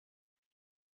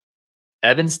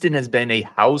Evanston has been a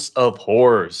house of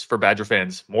horrors for Badger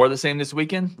fans. More of the same this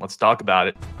weekend? Let's talk about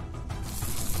it.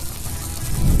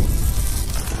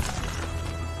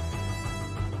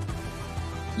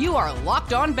 You are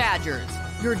Locked On Badgers,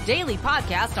 your daily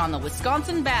podcast on the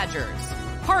Wisconsin Badgers.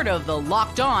 Part of the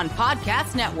Locked On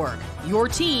Podcast Network, your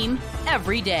team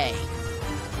every day.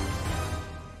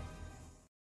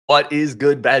 What is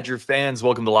good, Badger fans?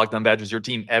 Welcome to Locked On Badgers, your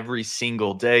team every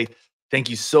single day. Thank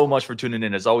you so much for tuning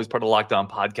in. As always, part of the Locked On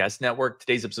Podcast Network.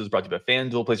 Today's episode is brought to you by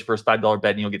FanDuel. Place your first $5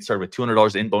 bet and you'll get started with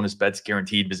 $200 in bonus bets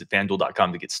guaranteed. Visit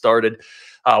FanDuel.com to get started.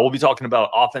 We'll be talking about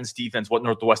offense, defense, what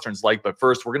Northwestern's like. But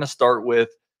first, we're going to start with,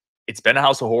 it's been a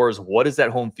house of horrors. What does that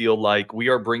home field like? We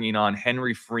are bringing on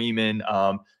Henry Freeman,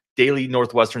 daily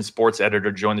Northwestern sports editor,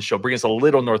 to join the show, bring us a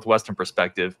little Northwestern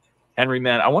perspective. Henry,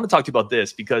 man, I want to talk to you about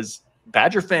this because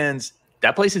Badger fans,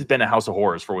 that place has been a house of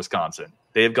horrors for Wisconsin.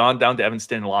 They have gone down to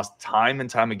Evanston and lost time and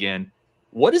time again.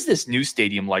 What is this new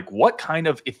stadium like? What kind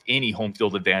of, if any, home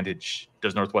field advantage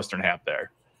does Northwestern have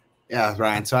there? Yeah,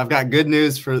 Ryan. So I've got good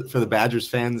news for the Badgers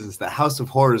fans is the house of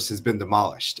horrors has been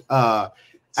demolished.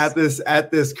 At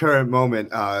this current moment,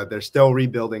 they're still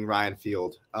rebuilding Ryan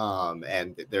Field,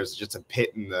 and there's just a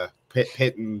pit in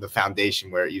the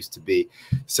foundation where it used to be.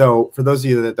 So for those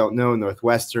of you that don't know,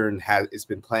 Northwestern has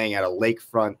been playing at a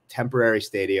lakefront temporary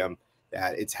stadium.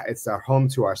 That it's our home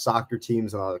to our soccer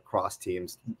teams and our lacrosse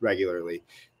teams regularly,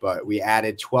 but we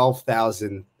added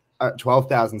 12,000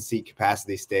 seat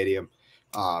capacity stadium.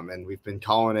 And we've been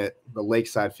calling it the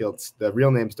Lakeside Field. The real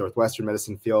name's Northwestern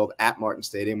Medicine Field at Martin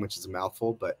Stadium, which is a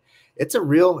mouthful, but it's a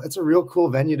real cool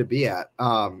venue to be at.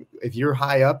 If you're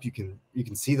high up, you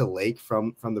can see the lake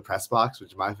from the press box,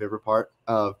 which is my favorite part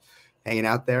of hanging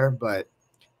out there. But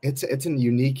it's a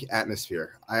unique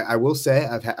atmosphere. I will say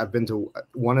I've been to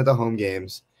one of the home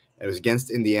games. It was against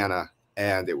Indiana,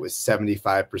 and it was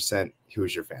 75%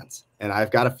 Hoosier fans. And I've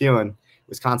got a feeling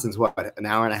Wisconsin's an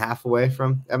hour and a half away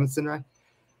from Evanston, right?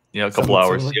 Yeah, a couple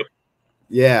hours. Yep.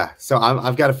 Yeah, so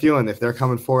I've got a feeling if they're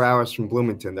coming 4 hours from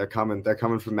Bloomington, they're coming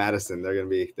from Madison. They're gonna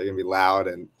be loud,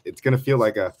 and it's gonna feel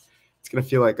like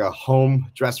a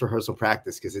home dress rehearsal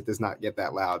practice because it does not get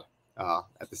that loud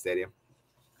at the stadium.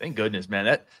 Thank goodness,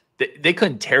 man. They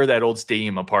couldn't tear that old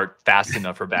stadium apart fast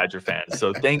enough for Badger fans.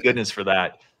 So thank goodness for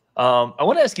that. I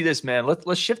want to ask you this, man.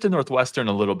 Let's shift to Northwestern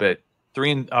a little bit.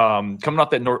 Coming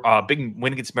off that big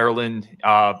win against Maryland,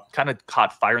 kind of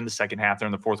caught fire in the second half there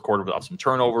in the fourth quarter with some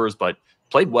turnovers, but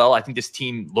played well. I think this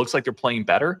team looks like they're playing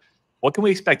better. What can we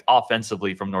expect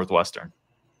offensively from Northwestern?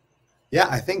 Yeah,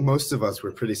 I think most of us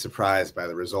were pretty surprised by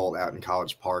the result out in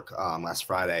College Park last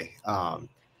Friday.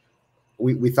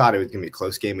 We thought it was going to be a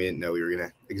close game. We didn't know we were going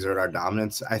to exert our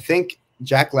dominance. I think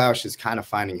Jack Lausch is kind of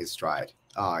finding his stride.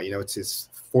 It's his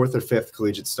fourth or fifth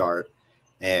collegiate start,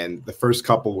 and the first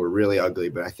couple were really ugly,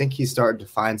 but I think he's starting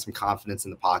to find some confidence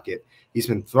in the pocket. He's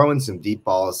been throwing some deep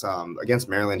balls. Against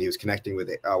Maryland, he was connecting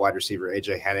with wide receiver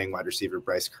A.J. Henning, wide receiver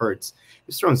Bryce Kurtz. He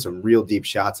was throwing some real deep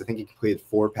shots. I think he completed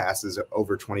 4 passes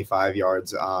over 25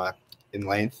 yards in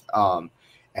length.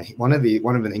 And one of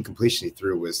an incompletion he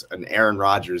threw was an Aaron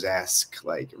Rodgers-esque,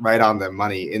 like right on the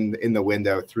money in the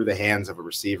window through the hands of a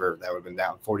receiver that would have been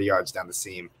down 40 yards down the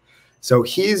seam. So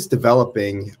he's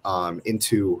developing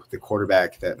into the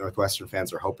quarterback that Northwestern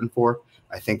fans are hoping for.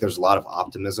 I think there's a lot of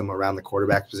optimism around the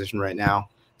quarterback position right now,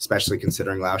 especially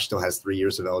considering Lausch still has 3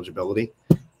 years of eligibility.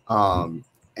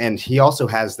 And he also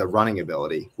has the running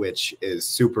ability, which is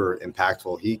super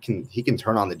impactful. He can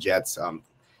turn on the jets.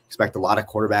 Expect a lot of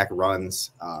quarterback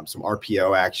runs, some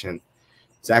RPO action.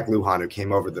 Zach Lujan, who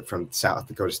came over from South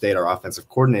Dakota State, our offensive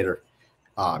coordinator,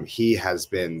 he has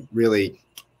been really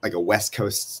like a West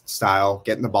Coast style,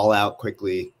 getting the ball out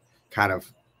quickly kind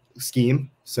of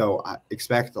scheme. So I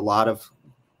expect a lot of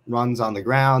runs on the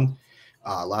ground,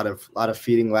 a lot of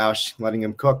feeding Lausch, letting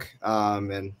him cook,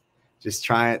 and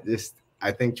trying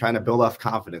to build off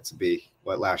confidence would be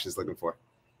what Lausch is looking for.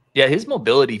 Yeah, his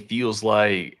mobility feels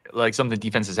like something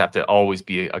defenses have to always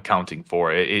be accounting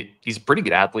for. He's a pretty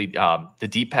good athlete. The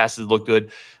deep passes look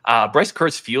good. Bryce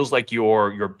Kurtz feels like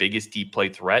your biggest deep play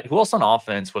threat. Who else on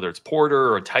offense, whether it's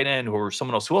Porter or tight end or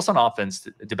someone else, who else on offense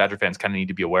do Badger fans kind of need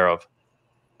to be aware of?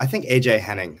 I think A.J.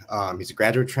 Henning. He's a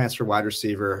graduate transfer wide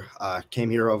receiver. Came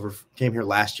here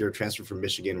last year, transferred from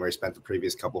Michigan where he spent the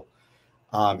previous couple.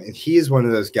 And he is one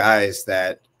of those guys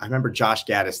that I remember Josh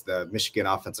Gaddis, the Michigan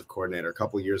offensive coordinator, a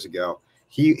couple of years ago.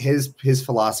 His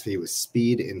philosophy was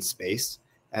speed in space,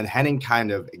 and Henning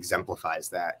kind of exemplifies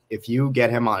that. If you get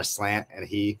him on a slant and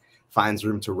he finds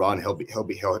room to run, it'll be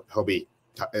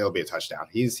a touchdown.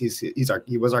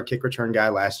 He was our kick return guy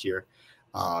last year.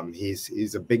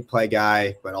 He's a big play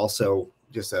guy, but also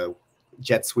just a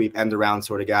jet sweep, end around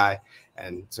sort of guy.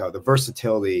 And so the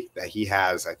versatility that he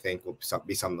has, I think, will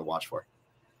be something to watch for.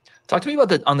 Talk to me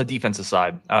about on the defensive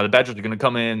side. The Badgers are going to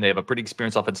come in. They have a pretty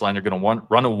experienced offensive line. They're going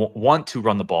to want to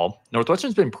run the ball.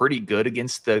 Northwestern's been pretty good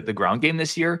against the ground game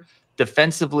this year.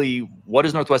 Defensively, what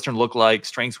does Northwestern look like?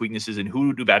 Strengths, weaknesses, and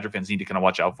who do Badger fans need to kind of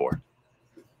watch out for?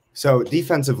 So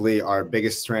defensively, our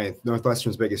biggest strength,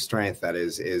 Northwestern's biggest strength, that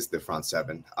is the front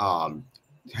seven.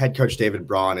 Head coach David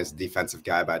Braun is a defensive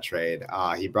guy by trade.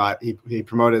 He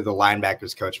promoted the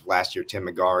linebackers coach of last year, Tim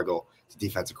McGarrigle, to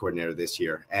defensive coordinator this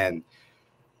year. And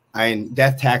I mean,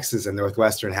 death taxes and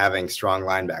Northwestern having strong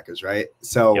linebackers, right?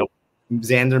 So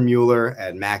Xander Mueller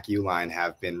and Mac Uline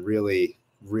have been really,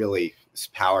 really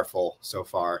powerful so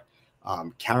far.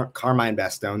 Carmine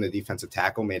Bastone, the defensive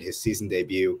tackle, made his season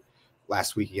debut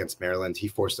last week against Maryland. He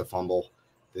forced a fumble.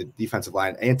 The defensive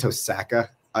line, Antosaka,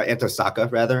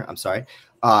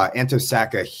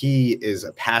 he is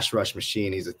a pass rush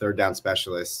machine. He's a third down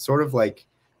specialist, sort of like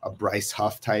a Bryce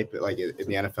Huff type, like in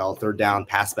the NFL, third down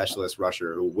pass specialist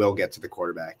rusher who will get to the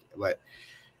quarterback. But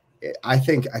I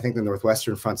think the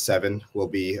Northwestern front seven will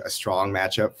be a strong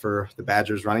matchup for the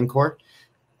Badgers running core.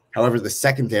 However, the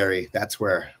secondary, that's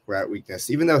where we're at weakness.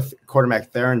 Even though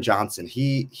quarterback Theron Johnson,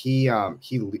 he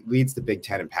leads the Big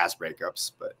Ten in pass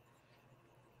breakups, but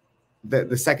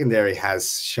the secondary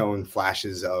has shown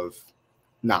flashes of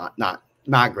not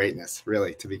greatness,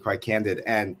 really, to be quite candid.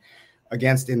 And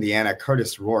against Indiana,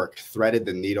 Curtis Rourke threaded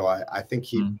the needle. I think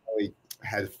he probably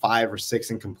had 5 or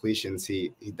 6 incompletions.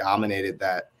 He dominated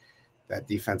that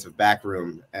defensive back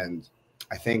room, and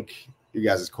I think you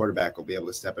guys' quarterback will be able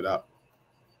to step it up.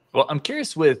 Well, I'm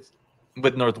curious with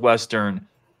Northwestern,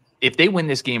 if they win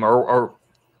this game, or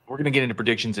we're going to get into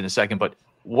predictions in a second, but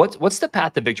what's the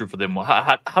path to victory for them?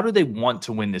 How do they want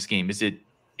to win this game? Is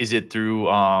it through,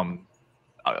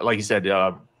 like you said,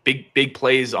 big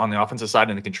plays on the offensive side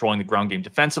and the controlling the ground game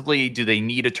defensively? Do they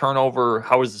need a turnover?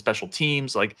 How is the special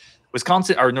teams? Like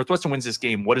Wisconsin or Northwestern wins this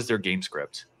game, what is their game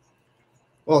script?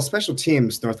 Well, special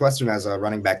teams, Northwestern has a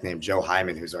running back named Joe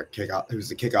Hyman, who's the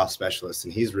kickoff specialist,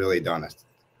 and he's really done a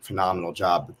phenomenal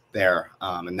job there.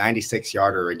 A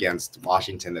 96-yarder against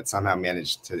Washington that somehow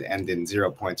managed to end in 0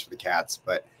 points for the Cats.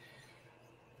 But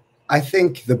I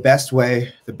think the best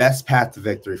path to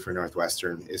victory for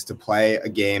Northwestern is to play a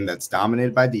game that's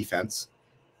dominated by defense,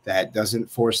 that doesn't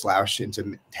force Lausch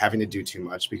into having to do too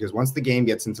much, because once the game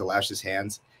gets into Lausch's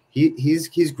hands,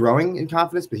 he's growing in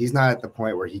confidence, but he's not at the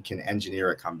point where he can engineer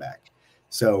a comeback.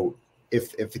 So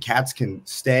if the Cats can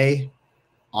stay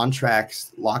on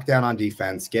tracks, lock down on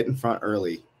defense, get in front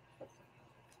early,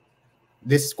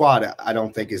 this squad I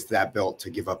don't think is that built to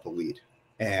give up a lead.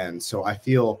 And so I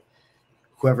feel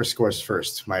whoever scores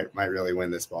first might really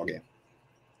win this ball game.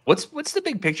 What's the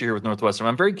big picture here with Northwestern?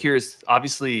 I'm very curious.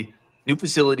 Obviously, new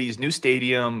facilities, new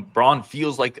stadium. Braun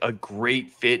feels like a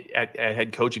great fit at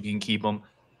head coach if you can keep him.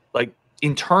 Like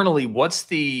internally, what's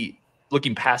the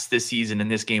looking past this season in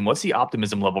this game? What's the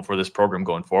optimism level for this program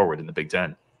going forward in the Big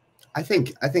Ten? I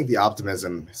think the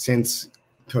optimism since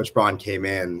Coach Braun came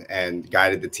in and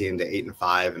guided the team to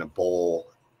 8-5 in a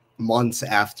bowl months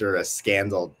after a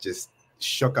scandal just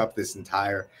shook up this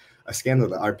a scandal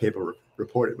that our paper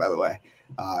reported, by the way,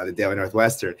 the Daily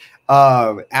Northwestern.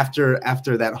 After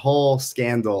that whole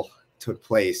scandal took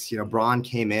place, Braun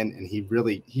came in and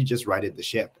he just righted the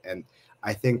ship. And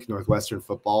I think Northwestern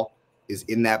football is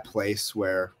in that place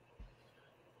where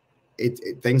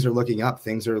things are looking up.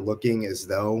 Things are looking as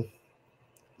though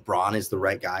Braun is the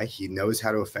right guy. He knows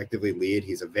how to effectively lead.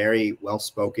 He's a very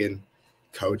well-spoken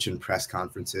coach in press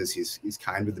conferences. He's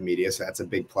kind with the media, so that's a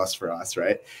big plus for us,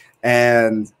 right?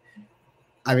 And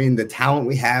I mean, the talent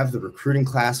we have, the recruiting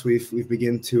class we've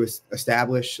begun to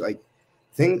establish, like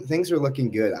things are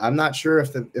looking good. I'm not sure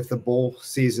if the bowl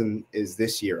season is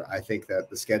this year. I think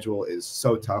that the schedule is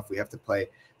so tough. We have to play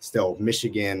still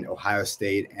Michigan, Ohio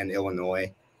State, and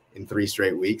Illinois in 3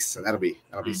 straight weeks. So that'll be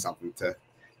something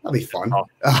that'll be fun.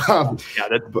 Yeah,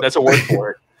 that's a word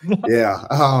for it. Yeah.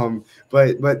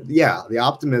 But yeah, the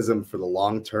optimism for the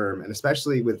long term, and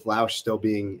especially with Lausch still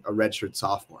being a redshirt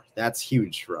sophomore, that's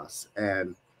huge for us.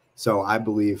 And so I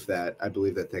believe that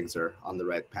things are on the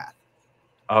right path.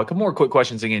 A couple more quick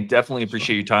questions. Again, definitely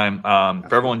appreciate your time.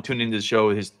 For everyone tuning into the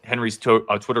show, Henry's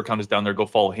Twitter account is down there. Go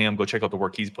follow him. Go check out the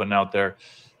work he's putting out there.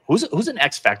 Who's an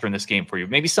X factor in this game for you?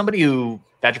 Maybe somebody who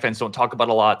Badger fans don't talk about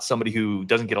a lot, somebody who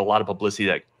doesn't get a lot of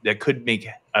publicity that could make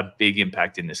a big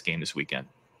impact in this game this weekend.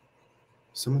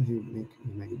 Someone who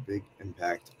make a big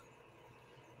impact.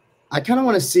 I kind of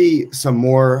want to see some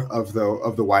more of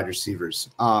the wide receivers.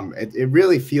 It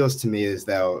really feels to me as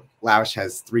though Lausch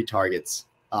has 3 targets.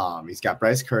 He's got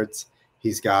Bryce Kurtz,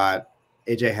 he's got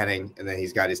AJ Henning, and then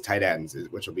he's got his tight ends,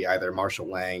 which will be either Marshall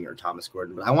Lang or Thomas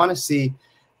Gordon. But I want to see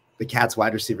the Cats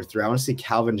wide receiver 3. I want to see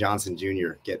Calvin Johnson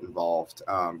Jr. get involved,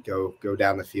 go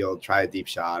down the field, try a deep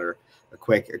shot or a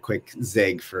quick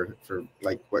zig for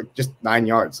just 9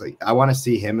 yards. Like, I want to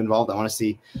see him involved. I want to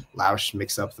see Lausch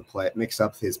mix up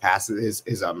his passes,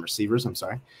 his receivers. I'm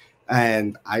sorry,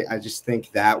 and I just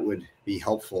think that would be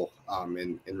helpful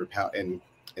in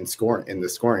the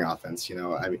scoring offense. You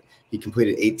know, I mean, he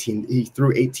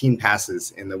threw 18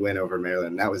 passes in the win over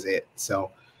Maryland. That was it.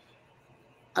 So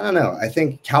I don't know. I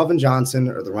think Calvin Johnson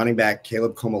or the running back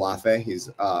Caleb Komolafe,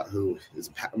 who is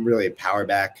really a power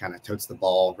back, kind of totes the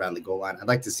ball around the goal line. I'd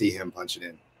like to see him punch it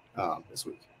in this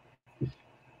week.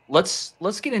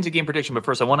 Let's get into game prediction, but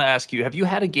first I want to ask you: have you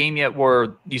had a game yet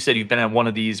where you said you've been at one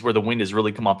of these where the wind has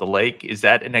really come off the lake? Is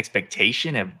that an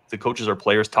expectation? Have the coaches or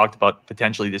players talked about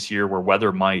potentially this year where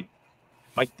weather might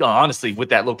honestly, with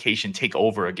that location, take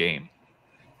over a game?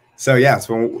 So yes,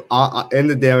 when in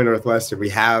the Daily Northwestern, we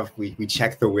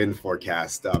check the wind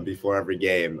forecast before every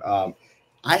game.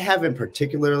 I haven't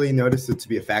particularly noticed it to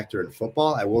be a factor in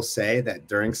football. I will say that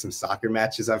during some soccer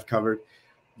matches I've covered,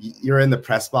 you're in the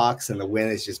press box and the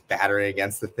wind is just battering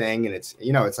against the thing, and it's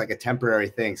like a temporary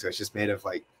thing, so it's just made of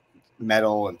like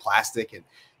metal and plastic, and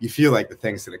you feel like the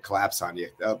thing's going to collapse on you.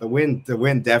 The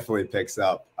wind definitely picks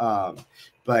up,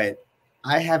 but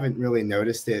I haven't really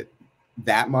noticed it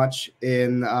that much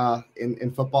in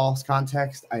football's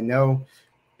context. I know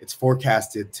it's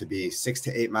forecasted to be 6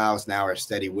 to 8 miles an hour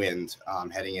steady wind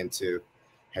heading into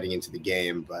the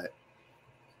game, but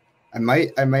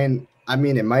I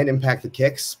mean it might impact the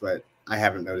kicks, but I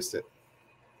haven't noticed it.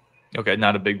 Okay,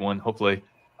 not a big one, hopefully.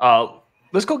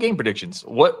 Let's go game predictions.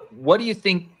 What do you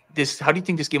think how do you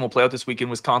think this game will play out this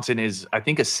weekend? Wisconsin is, I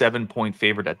think, a 7-point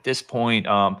favorite at this point.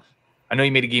 I know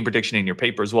you made a game prediction in your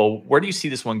paper as well. Where do you see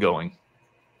this one going?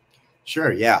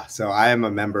 Sure, yeah. So I am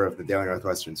a member of the Daily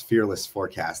Northwestern's Fearless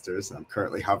Forecasters. I'm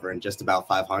currently hovering just about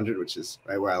 500, which is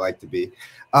right where I like to be.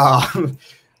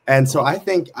 And so I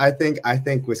think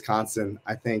Wisconsin,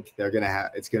 I think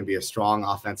it's going to be a strong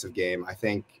offensive game. I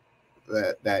think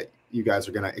that you guys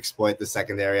are going to exploit the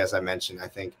secondary, as I mentioned. I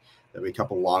think there'll be a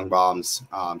couple long bombs,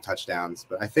 touchdowns,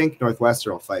 but I think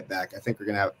Northwestern will fight back. I think there's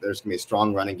going to be a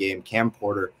strong running game. Cam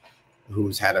Porter,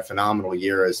 who's had a phenomenal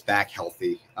year, is back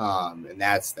healthy. And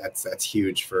that's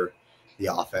huge for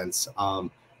the offense.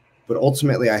 But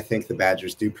ultimately, I think the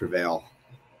Badgers do prevail.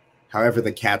 However,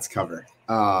 the Cats cover.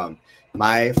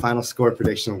 My final score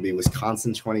prediction will be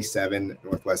Wisconsin 27,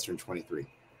 Northwestern 23.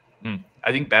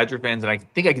 I think Badger fans, and I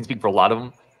think I can speak for a lot of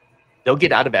them, they'll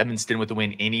get out of Evanston with a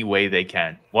win any way they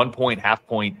can. 1 point, half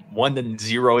point,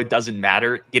 1-0, it doesn't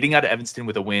matter. Getting out of Evanston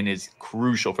with a win is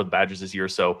crucial for the Badgers this year.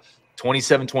 So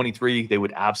 27-23, they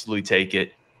would absolutely take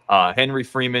it. Henry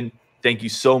Freeman, thank you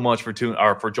so much for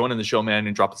joining the show, man,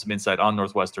 and dropping some insight on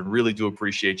Northwestern. Really do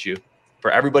appreciate you. For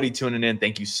everybody tuning in,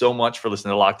 thank you so much for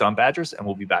listening to Locked On Badgers, and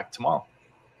we'll be back tomorrow.